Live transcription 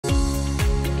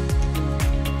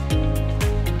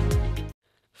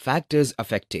Factors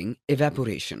affecting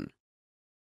evaporation.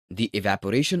 The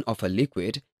evaporation of a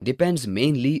liquid depends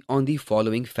mainly on the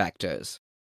following factors: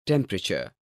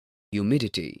 temperature,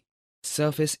 humidity,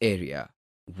 surface area,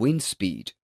 wind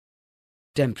speed.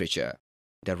 Temperature.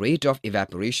 The rate of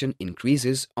evaporation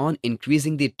increases on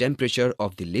increasing the temperature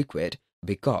of the liquid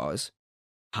because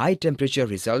high temperature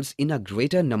results in a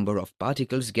greater number of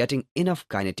particles getting enough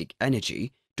kinetic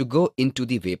energy to go into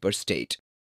the vapor state.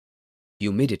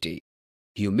 Humidity.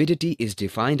 Humidity is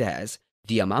defined as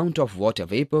the amount of water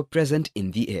vapor present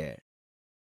in the air.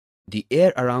 The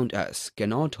air around us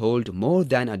cannot hold more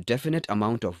than a definite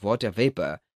amount of water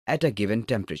vapor at a given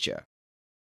temperature.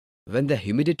 When the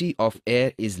humidity of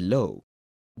air is low,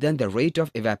 then the rate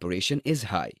of evaporation is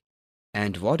high,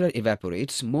 and water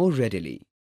evaporates more readily.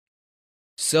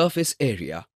 Surface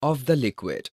area of the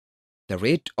liquid. The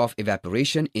rate of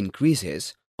evaporation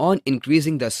increases on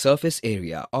increasing the surface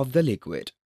area of the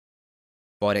liquid.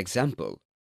 For example,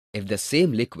 if the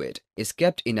same liquid is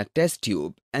kept in a test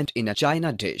tube and in a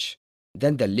china dish,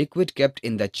 then the liquid kept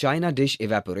in the china dish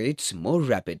evaporates more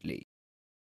rapidly.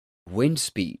 Wind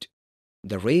speed.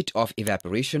 The rate of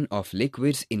evaporation of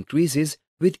liquids increases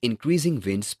with increasing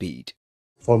wind speed.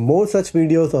 For more such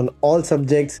videos on all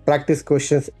subjects, practice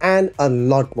questions and a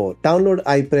lot more, download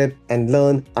iPrep and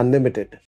learn unlimited.